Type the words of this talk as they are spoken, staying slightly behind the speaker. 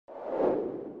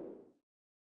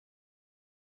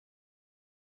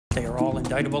They are all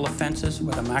indictable offenses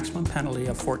with a maximum penalty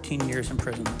of 14 years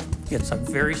imprisonment. It's a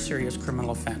very serious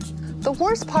criminal offense. The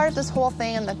worst part of this whole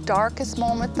thing and the darkest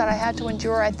moment that I had to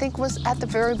endure, I think, was at the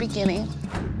very beginning.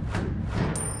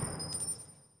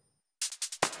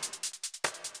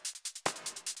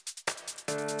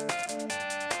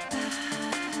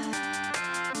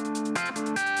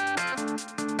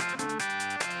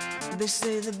 They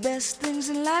say the best things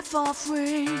in life are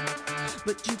free,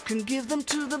 but you can give them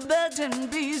to the birds and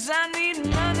bees. I need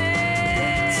money.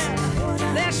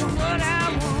 That's what I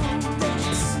want.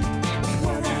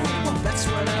 That's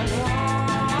what I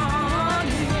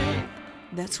want.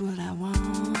 That's what I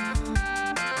want.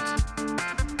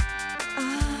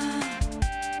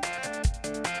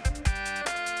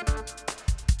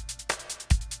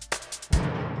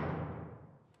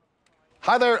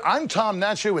 Hi there, I'm Tom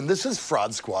Nacho, and this is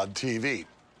Fraud Squad TV.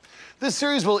 This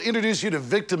series will introduce you to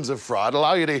victims of fraud,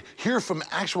 allow you to hear from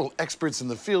actual experts in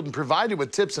the field, and provide you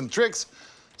with tips and tricks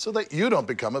so that you don't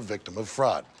become a victim of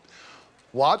fraud.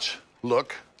 Watch,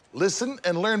 look, listen,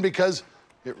 and learn, because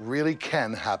it really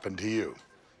can happen to you.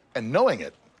 And knowing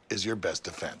it is your best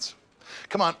defense.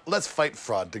 Come on, let's fight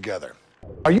fraud together.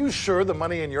 Are you sure the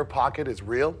money in your pocket is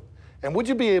real? And would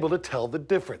you be able to tell the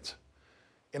difference?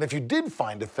 And if you did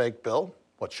find a fake bill,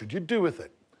 what should you do with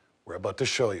it? We're about to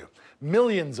show you.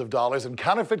 Millions of dollars in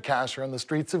counterfeit cash are on the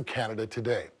streets of Canada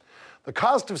today. The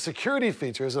cost of security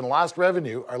features and lost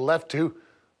revenue are left to,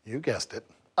 you guessed it,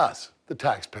 us, the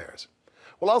taxpayers.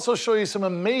 We'll also show you some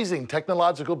amazing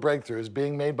technological breakthroughs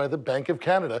being made by the Bank of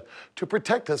Canada to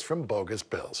protect us from bogus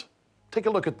bills. Take a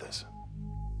look at this.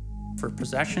 For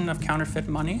possession of counterfeit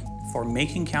money, for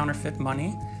making counterfeit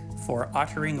money, for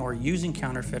uttering or using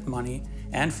counterfeit money,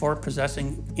 and for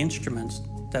possessing instruments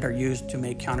that are used to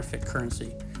make counterfeit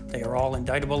currency. They are all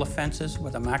indictable offenses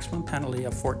with a maximum penalty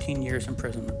of 14 years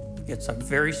imprisonment. It's a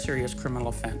very serious criminal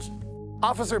offense.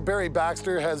 Officer Barry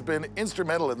Baxter has been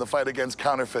instrumental in the fight against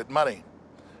counterfeit money.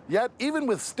 Yet, even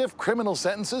with stiff criminal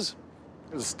sentences,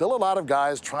 there's still a lot of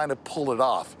guys trying to pull it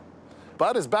off.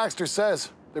 But as Baxter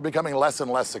says, they're becoming less and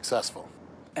less successful.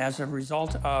 As a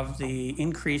result of the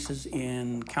increases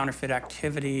in counterfeit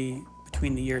activity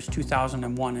between the years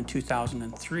 2001 and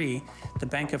 2003, the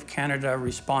Bank of Canada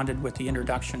responded with the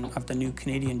introduction of the new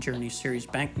Canadian Journey Series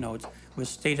banknotes with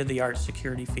state-of-the-art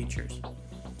security features.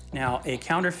 Now, a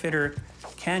counterfeiter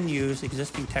can use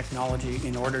existing technology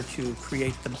in order to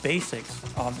create the basics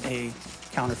of a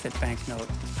counterfeit banknote.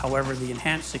 However, the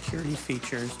enhanced security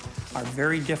features are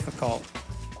very difficult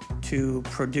to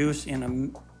produce in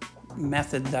a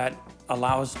method that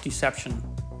allows deception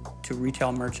to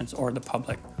retail merchants or the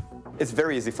public. It's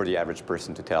very easy for the average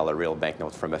person to tell a real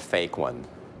banknote from a fake one.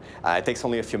 It takes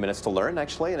only a few minutes to learn,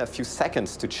 actually, and a few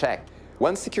seconds to check.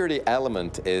 One security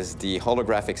element is the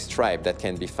holographic stripe that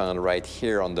can be found right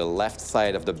here on the left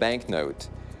side of the banknote.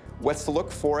 What's to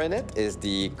look for in it is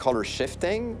the color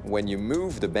shifting. When you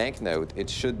move the banknote, it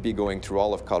should be going through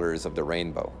all of colors of the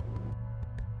rainbow.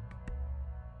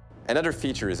 Another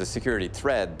feature is a security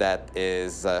thread that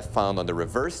is found on the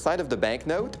reverse side of the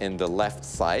banknote in the left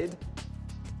side.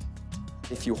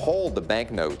 If you hold the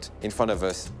banknote in front of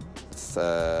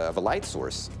a light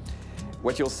source,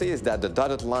 what you'll see is that the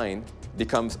dotted line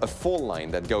becomes a full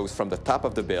line that goes from the top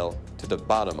of the bill to the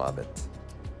bottom of it.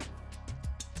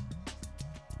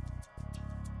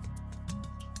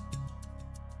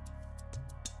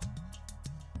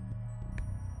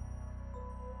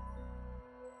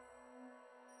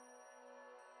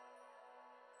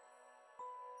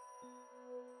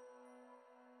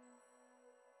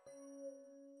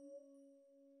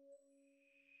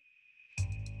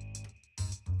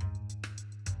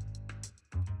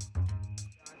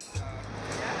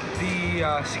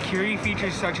 The security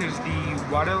features such as the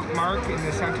watermark in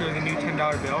the center of the new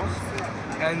 $10 bills,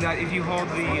 and that if you hold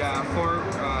the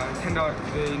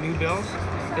the new bills,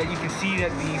 that you can see that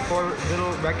the 4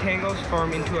 little rectangles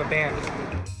form into a band.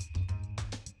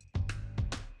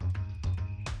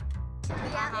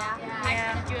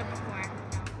 Yeah. I've do it before.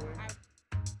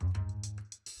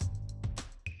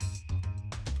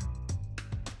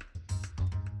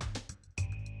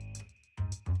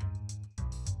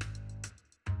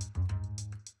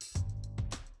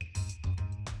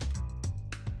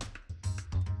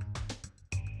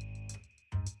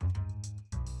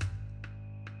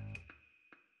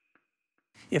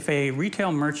 If a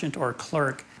retail merchant or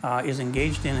clerk is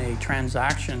engaged in a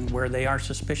transaction where they are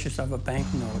suspicious of a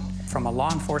banknote, from a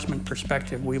law enforcement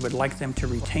perspective, we would like them to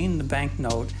retain the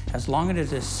banknote as long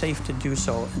as it is safe to do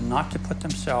so and not to put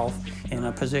themselves in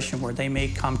a position where they may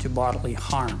come to bodily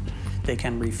harm. They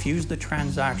can refuse the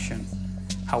transaction.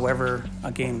 However,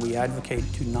 again, we advocate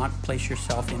to not place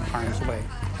yourself in harm's way.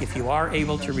 If you are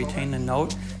able to retain the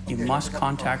note, you must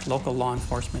contact local law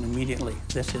enforcement immediately.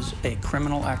 This is a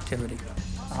criminal activity.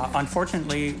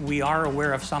 Unfortunately, we are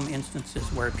aware of some instances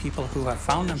where people who have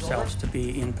found themselves to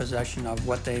be in possession of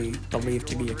what they believe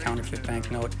to be a counterfeit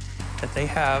banknote, that they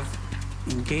have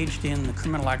engaged in the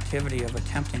criminal activity of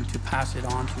attempting to pass it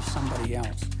on to somebody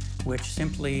else, which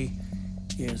simply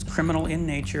is criminal in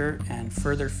nature and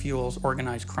further fuels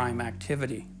organized crime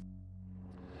activity.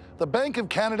 The Bank of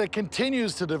Canada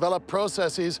continues to develop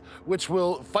processes which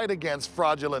will fight against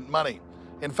fraudulent money.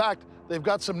 In fact, they've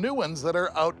got some new ones that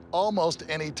are out almost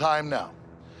any time now.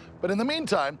 But in the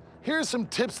meantime, here's some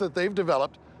tips that they've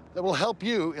developed that will help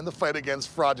you in the fight against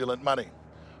fraudulent money.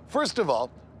 First of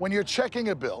all, when you're checking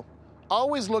a bill,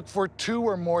 always look for 2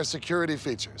 or more security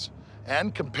features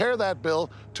and compare that bill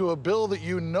to a bill that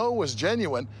you know was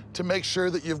genuine to make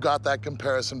sure that you've got that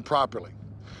comparison properly.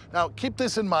 Now, keep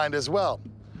this in mind as well.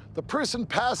 The person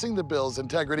passing the bill's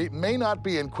integrity may not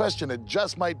be in question, it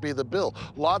just might be the bill.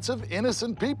 Lots of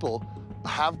innocent people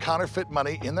have counterfeit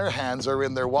money in their hands or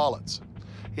in their wallets.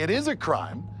 It is a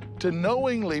crime to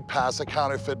knowingly pass a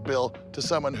counterfeit bill to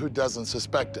someone who doesn't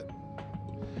suspect it.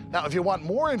 Now, if you want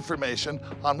more information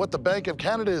on what the Bank of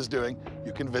Canada is doing,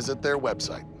 you can visit their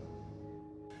website.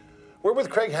 We're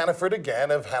with Craig Hannaford again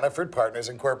of Hannaford Partners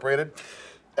Incorporated.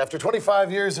 After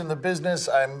 25 years in the business,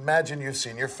 I imagine you've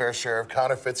seen your fair share of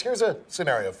counterfeits. Here's a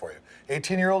scenario for you.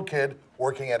 18-year-old kid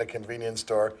working at a convenience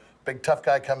store. Big tough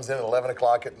guy comes in at 11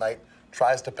 o'clock at night,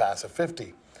 tries to pass a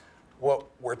 50. What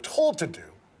we're told to do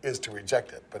is to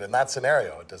reject it. But in that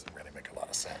scenario, it doesn't really make a lot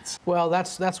of sense. Well,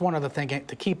 that's one of the things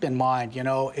to keep in mind. You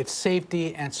know, it's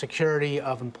safety and security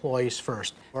of employees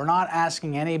first. We're not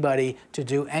asking anybody to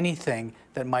do anything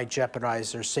that might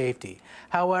jeopardize their safety.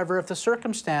 However, if the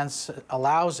circumstance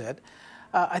allows it,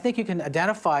 I think you can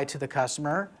identify to the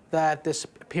customer that this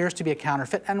appears to be a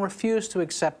counterfeit and refuse to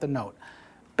accept the note.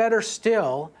 Better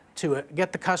still, to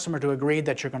get the customer to agree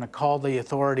that you're going to call the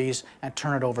authorities and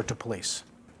turn it over to police.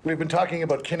 We've been talking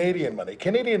about Canadian money.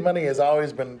 Canadian money has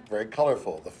always been very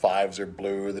colorful. The 5s are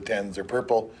blue, the 10s are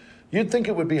purple. You'd think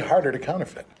it would be harder to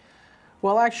counterfeit.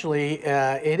 Well, actually,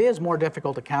 it is more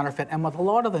difficult to counterfeit, and with a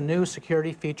lot of the new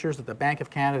security features that the Bank of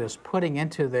Canada is putting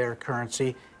into their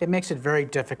currency, it makes it very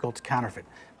difficult to counterfeit.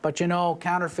 But you know,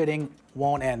 counterfeiting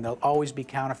won't end. There'll always be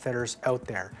counterfeiters out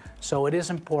there. So it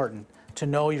is important to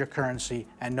know your currency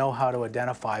and know how to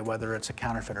identify whether it's a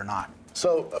counterfeit or not.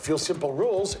 So a few simple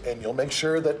rules, and you'll make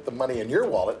sure that the money in your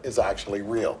wallet is actually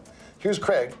real. Here's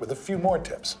Craig with a few more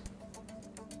tips.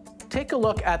 Take a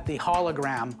look at the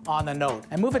hologram on the note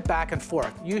and move it back and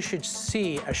forth. You should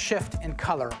see a shift in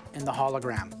color in the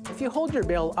hologram. If you hold your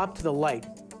bill up to the light,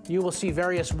 you will see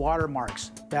various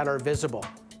watermarks that are visible.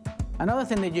 Another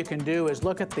thing that you can do is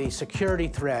look at the security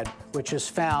thread which is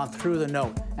found through the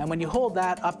note. And when you hold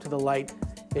that up to the light,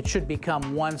 it should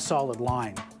become one solid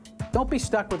line. Don't be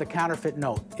stuck with a counterfeit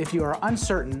note. If you are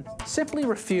uncertain, simply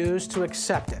refuse to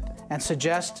accept it and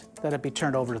suggest that it be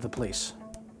turned over to the police.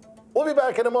 We'll be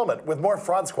back in a moment with more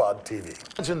Fraud Squad TV.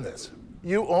 Imagine this.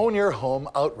 You own your home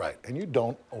outright and you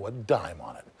don't owe a dime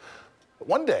on it. But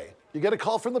one day, you get a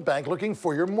call from the bank looking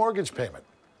for your mortgage payment.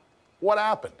 What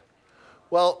happened?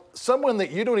 Well, someone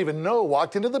that you don't even know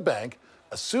walked into the bank,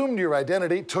 assumed your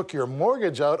identity, took your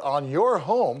mortgage out on your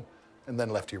home, and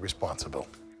then left you responsible.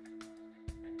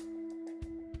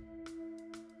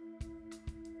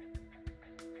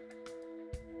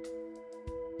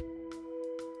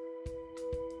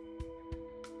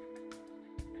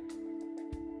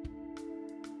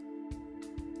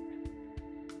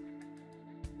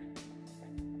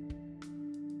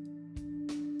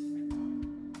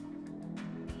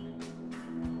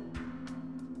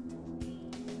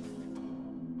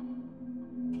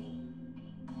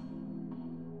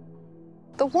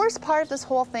 The worst part of this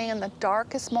whole thing and the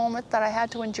darkest moment that I had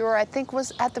to endure, I think,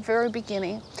 was at the very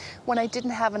beginning when I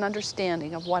didn't have an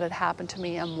understanding of what had happened to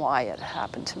me and why it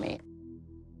happened to me.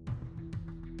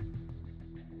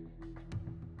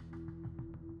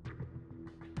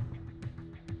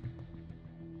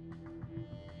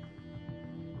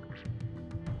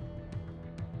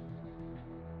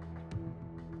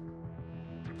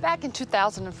 Back in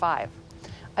 2005,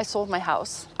 I sold my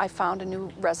house. I found a new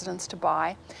residence to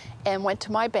buy and went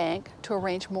to my bank to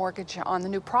arrange mortgage on the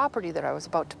new property that I was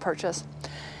about to purchase.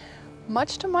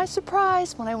 Much to my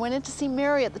surprise, when I went in to see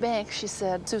Mary at the bank, she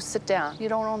said, "Sue, sit down. You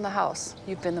don't own the house.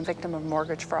 You've been the victim of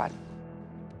mortgage fraud."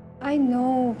 I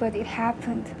know, but it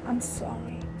happened. I'm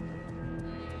sorry.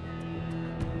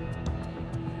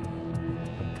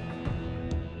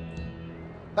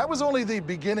 That was only the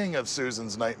beginning of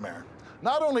Susan's nightmare.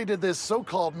 Not only did this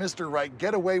so-called Mr. Right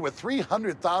get away with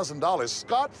 $300,000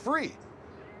 scot-free,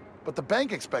 but the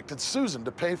bank expected Susan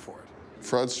to pay for it.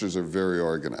 Fraudsters are very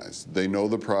organized. They know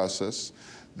the process.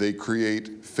 They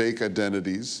create fake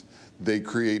identities. They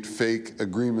create fake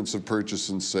agreements of purchase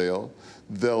and sale.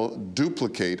 They'll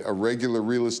duplicate a regular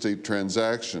real estate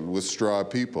transaction with straw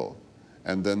people,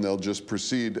 and then they'll just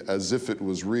proceed as if it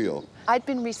was real. I'd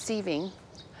been receiving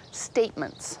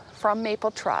statements from Maple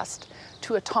Trust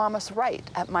to a Thomas Wright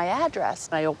at my address.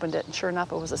 I opened it, and sure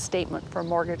enough, it was a statement for a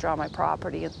mortgage on my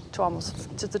property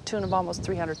to the tune of almost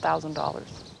 $300,000.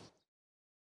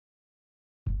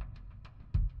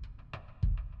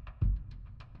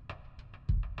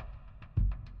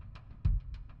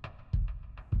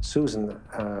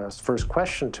 Susan's first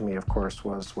question to me, of course,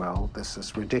 was, well, this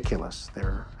is ridiculous.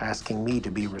 They're asking me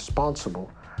to be responsible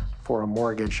for a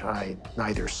mortgage I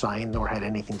neither signed nor had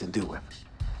anything to do with.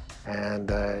 And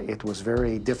it was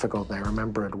very difficult, and I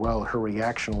remember it well, her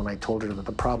reaction when I told her that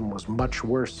the problem was much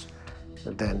worse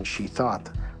than she thought.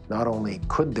 Not only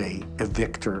could they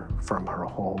evict her from her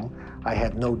home, I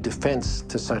had no defense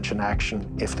to such an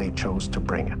action if they chose to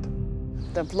bring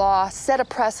it. The law set a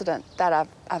precedent that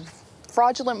a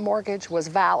fraudulent mortgage was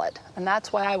valid, and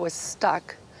that's why I was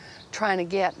stuck trying to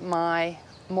get my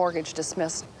mortgage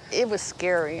dismissed. It was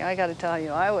scary, I gotta tell you.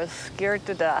 I was scared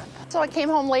to death. So I came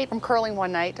home late from curling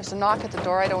one night. There's a knock at the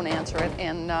door, I don't answer it,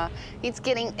 and it's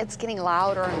getting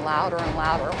louder and louder and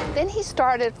louder. Then he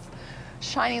started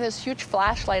shining this huge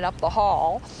flashlight up the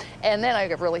hall, and then I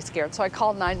got really scared. So I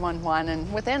called 911,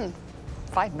 and within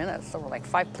 5 minutes, there were like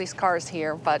 5 police cars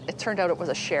here, but it turned out it was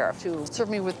a sheriff who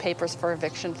served me with papers for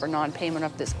eviction for non-payment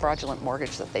of this fraudulent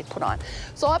mortgage that they put on.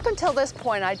 So up until this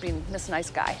point, I'd been this nice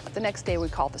guy. The next day, we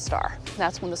called the Star.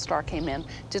 That's when the Star came in,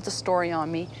 did the story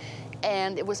on me,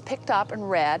 and it was picked up and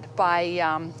read by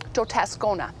Joe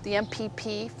Tascona, the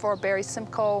MPP for Barrie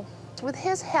Simcoe. With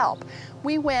his help,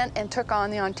 we went and took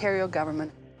on the Ontario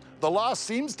government. The law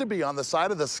seems to be on the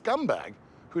side of the scumbag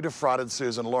who defrauded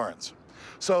Susan Lawrence.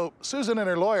 So Susan and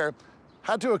her lawyer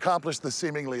had to accomplish the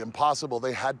seemingly impossible.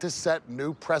 They had to set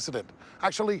new precedent,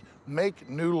 actually make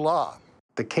new law.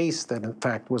 The case that, in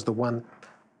fact, was the one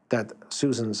that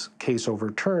Susan's case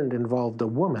overturned involved a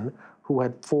woman who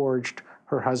had forged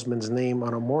her husband's name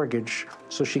on a mortgage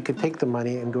so she could take the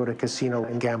money and go to a casino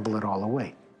and gamble it all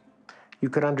away. You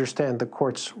could understand the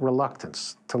court's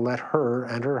reluctance to let her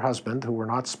and her husband, who were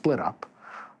not split up,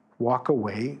 walk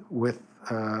away with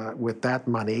that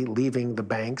money, leaving the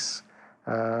banks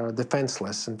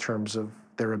defenseless in terms of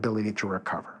their ability to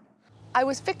recover. I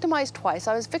was victimized twice.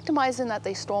 I was victimized in that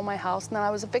they stole my house, and then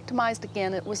I was victimized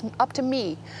again. It was up to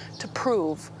me to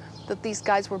prove that these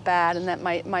guys were bad and that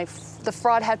the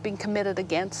fraud had been committed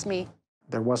against me.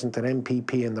 There wasn't an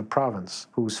MPP in the province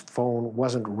whose phone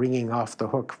wasn't ringing off the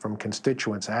hook from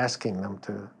constituents asking them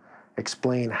to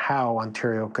explain how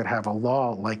Ontario could have a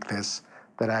law like this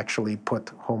that actually put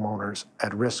homeowners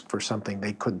at risk for something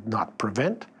they could not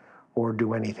prevent or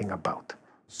do anything about.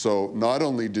 So not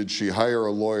only did she hire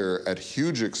a lawyer at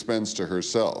huge expense to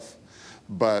herself,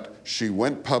 but she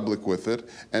went public with it,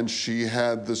 and she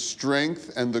had the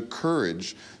strength and the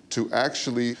courage to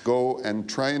actually go and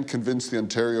try and convince the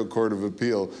Ontario Court of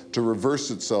Appeal to reverse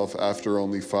itself after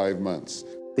only 5 months.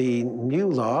 The new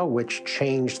law, which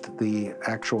changed the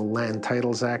actual Land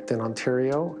Titles Act in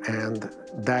Ontario, and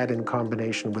that in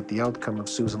combination with the outcome of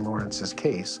Susan Lawrence's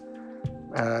case,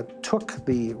 took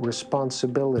the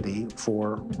responsibility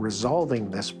for resolving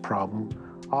this problem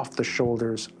off the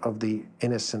shoulders of the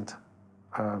innocent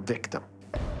victim.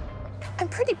 I'm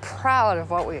pretty proud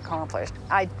of what we accomplished.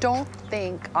 I don't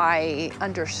think I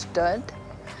understood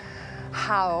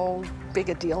how big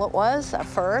a deal it was at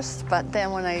first, but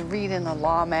then when I read in the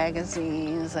law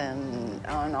magazines and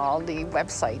on all the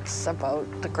websites about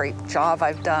the great job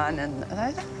I've done, and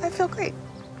I feel great.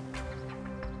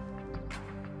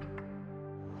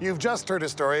 You've just heard a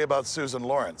story about Susan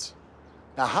Lawrence.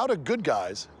 Now, how do good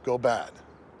guys go bad?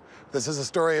 This is a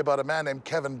story about a man named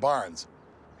Kevin Barnes.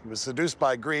 He was seduced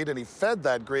by greed, and he fed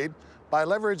that greed by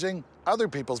leveraging other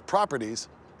people's properties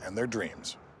and their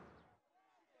dreams.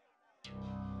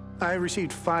 I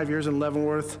received 5 years in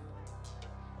Leavenworth,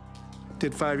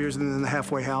 did 5 years in the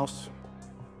halfway house.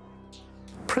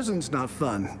 Prison's not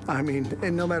fun. I mean,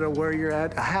 and no matter where you're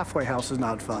at, a halfway house is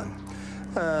not fun.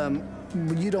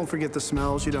 You don't forget the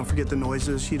smells, you don't forget the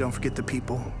noises, you don't forget the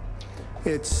people.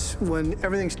 It's when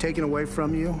everything's taken away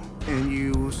from you and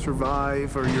you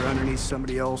survive or you're underneath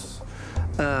somebody else,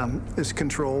 it's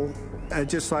control.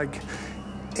 Just like,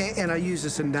 and I use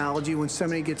this analogy, when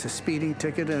somebody gets a speeding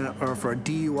ticket or for a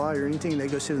DUI or anything, they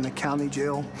go sit in the county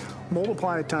jail,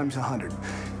 multiply it times 100.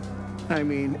 I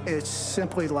mean, it's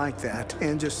simply like that.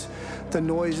 And just the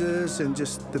noises and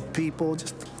just the people,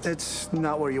 it's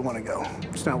not where you want to go.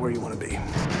 It's not where you want to be.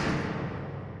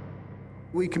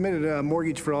 We committed a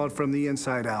mortgage fraud from the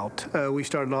inside out. We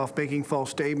started off making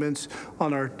false statements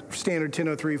on our standard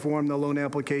 1003 form, the loan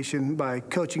application, by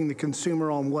coaching the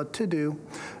consumer on what to do.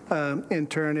 In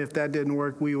turn, if that didn't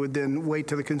work, we would then wait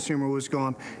till the consumer was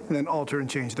gone and then alter and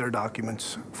change their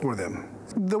documents for them.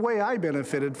 The way I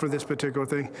benefited for this particular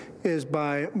thing is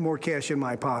by more cash in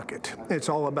my pocket. It's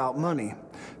all about money.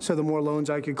 So the more loans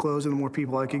I could close and the more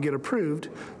people I could get approved,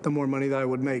 the more money that I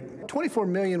would make. 24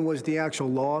 million was the actual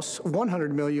loss.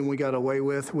 100 million we got away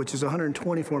with, which is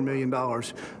 $124 million.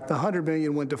 The 100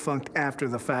 million went defunct after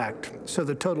the fact. So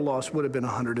the total loss would have been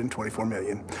 124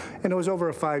 million. And it was over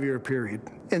a 5-year period.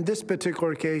 In this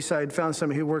particular case, I had found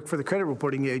somebody who worked for the credit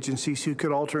reporting agencies who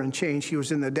could alter and change. She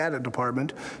was in the data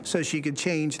department, so she could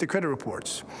change the credit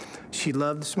reports. She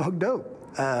loved to smoke dope.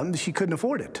 She couldn't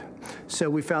afford it. So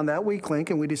we found that weak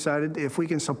link, and we decided, if we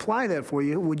can supply that for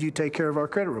you, would you take care of our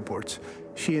credit reports?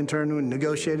 She in turn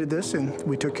negotiated this, and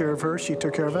we took care of her. She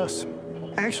took care of us.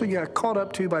 I actually got called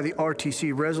up to by the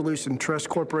RTC, Resolution Trust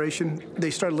Corporation.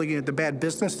 They started looking at the bad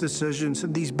business decisions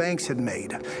that these banks had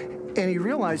made. And he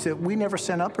realized that we never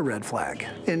sent up a red flag.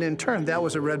 And in turn, that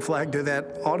was a red flag to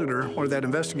that auditor or that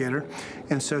investigator.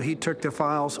 And so he took the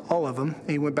files, all of them, and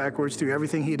he went backwards through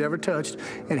everything he'd ever touched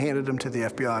and handed them to the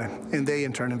FBI. And they,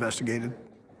 in turn, investigated.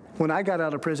 When I got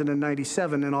out of prison in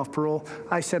 '97 and off parole,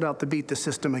 I set out to beat the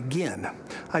system again.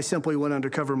 I simply went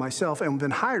undercover myself and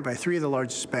been hired by 3 of the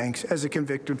largest banks as a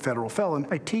convicted federal felon.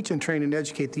 I teach and train and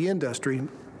educate the industry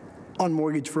on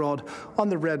mortgage fraud, on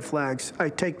the red flags. I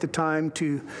take the time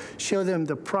to show them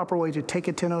the proper way to take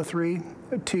a 1003,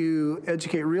 to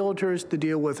educate realtors, to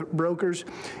deal with brokers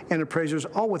and appraisers,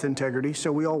 all with integrity,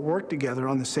 so we all work together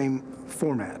on the same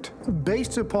format.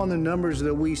 Based upon the numbers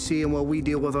that we see and what we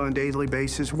deal with on a daily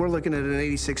basis, we're looking at an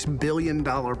 $86 billion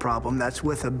problem. That's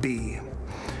with a B.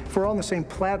 If we're on the same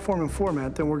platform and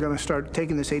format, then we're going to start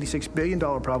taking this $86 billion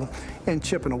problem and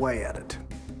chipping away at it.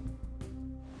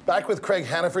 Back with Craig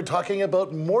Hannaford talking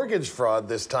about mortgage fraud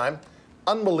this time.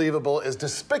 Unbelievable, as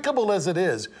despicable as it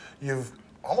is, you've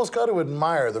almost got to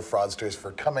admire the fraudsters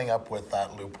for coming up with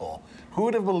that loophole. Who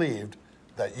would have believed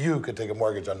that you could take a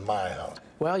mortgage on my house?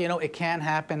 Well, you know, it can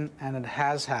happen, and it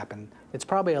has happened. It's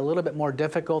probably a little bit more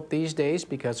difficult these days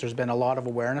because there's been a lot of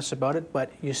awareness about it,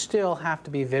 but you still have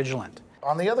to be vigilant.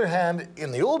 On the other hand,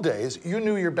 in the old days, you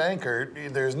knew your banker.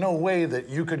 There's no way that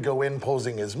you could go in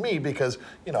posing as me because,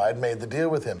 you know, I'd made the deal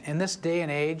with him. In this day and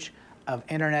age of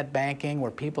internet banking where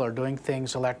people are doing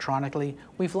things electronically,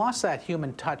 we've lost that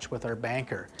human touch with our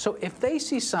banker. So if they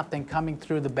see something coming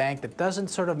through the bank that doesn't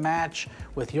sort of match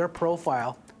with your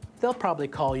profile, they'll probably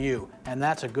call you, and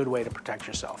that's a good way to protect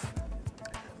yourself.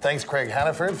 Thanks, Craig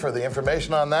Hannaford, for the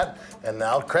information on that. And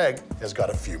now Craig has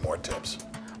got a few more tips.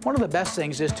 One of the best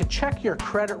things is to check your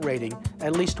credit rating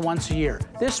at least once a year.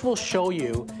 This will show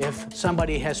you if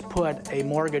somebody has put a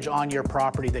mortgage on your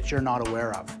property that you're not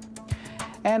aware of.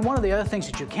 And one of the other things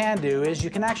that you can do is you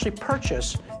can actually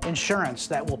purchase insurance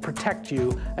that will protect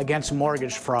you against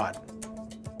mortgage fraud.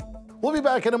 We'll be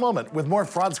back in a moment with more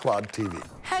Fraud Squad TV.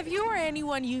 Have you or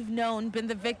anyone you've known been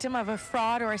the victim of a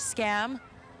fraud or a scam?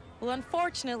 Well,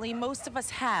 unfortunately, most of us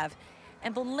have.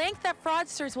 And the length that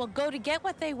fraudsters will go to get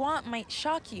what they want might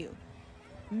shock you.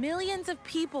 Millions of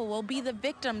people will be the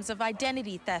victims of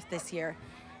identity theft this year.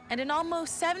 And in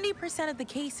almost 70% of the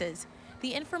cases,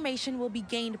 the information will be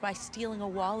gained by stealing a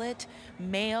wallet,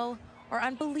 mail, or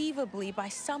unbelievably by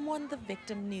someone the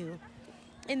victim knew.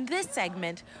 In this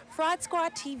segment, Fraud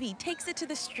Squad TV takes it to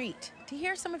the street to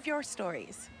hear some of your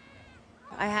stories.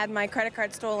 I had my credit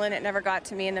card stolen. It never got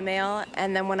to me in the mail.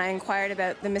 And then when I inquired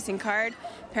about the missing card,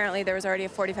 apparently there was already a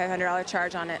 $4,500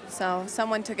 charge on it. So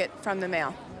someone took it from the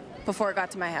mail before it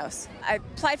got to my house. I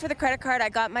applied for the credit card. I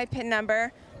got my PIN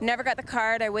number, never got the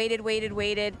card. I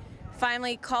waited.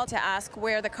 Finally called to ask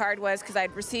where the card was because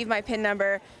I'd received my PIN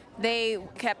number. They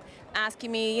kept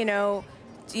asking me, you know,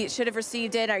 you should have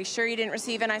received it. Are you sure you didn't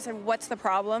receive it? And I said, what's the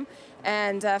problem?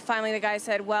 And finally the guy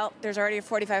said, well, there's already a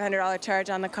 $4,500 charge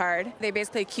on the card. They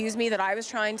basically accused me that I was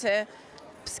trying to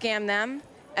scam them,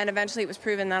 and eventually it was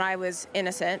proven that I was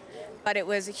innocent. But it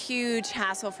was a huge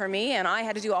hassle for me, and I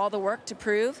had to do all the work to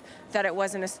prove that I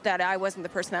wasn't the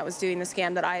person that was doing the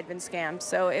scam, that I had been scammed.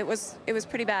 So it was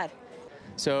pretty bad.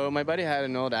 So my buddy had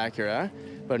an old Acura,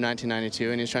 about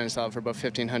 1992, and he's trying to sell it for about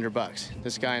 $1,500.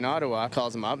 This guy in Ottawa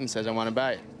calls him up and says, I want to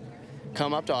buy it.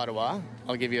 Come up to Ottawa,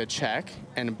 I'll give you a check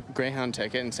and a Greyhound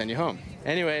ticket and send you home.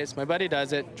 Anyways, my buddy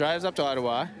does it, drives up to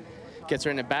Ottawa, gets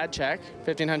written a bad check,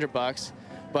 $1,500,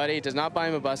 Buddy does not buy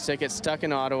him a bus ticket, stuck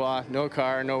in Ottawa, no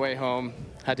car, no way home,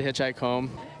 had to hitchhike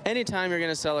home. Anytime you're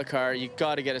going to sell a car, you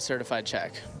got to get a certified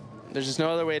check. There's just no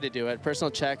other way to do it. Personal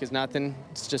check is nothing,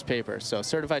 it's just paper. So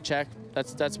certified check,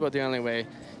 that's about the only way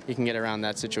you can get around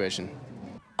that situation.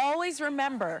 Always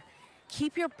remember,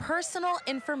 keep your personal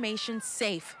information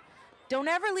safe. Don't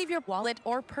ever leave your wallet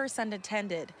or purse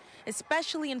unattended,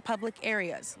 especially in public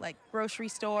areas like grocery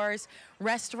stores,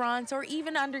 restaurants, or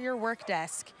even under your work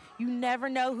desk. You never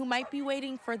know who might be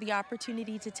waiting for the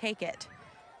opportunity to take it.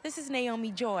 This is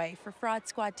Naomi Joy for Fraud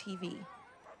Squad TV.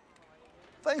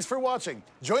 Thanks for watching.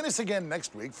 Join us again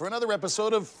next week for another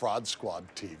episode of Fraud Squad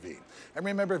TV. And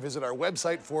remember, visit our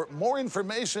website for more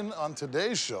information on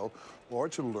today's show, or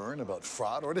to learn about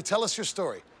fraud, or to tell us your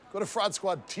story. Go to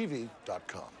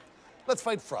fraudsquadtv.com. Let's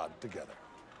fight fraud together.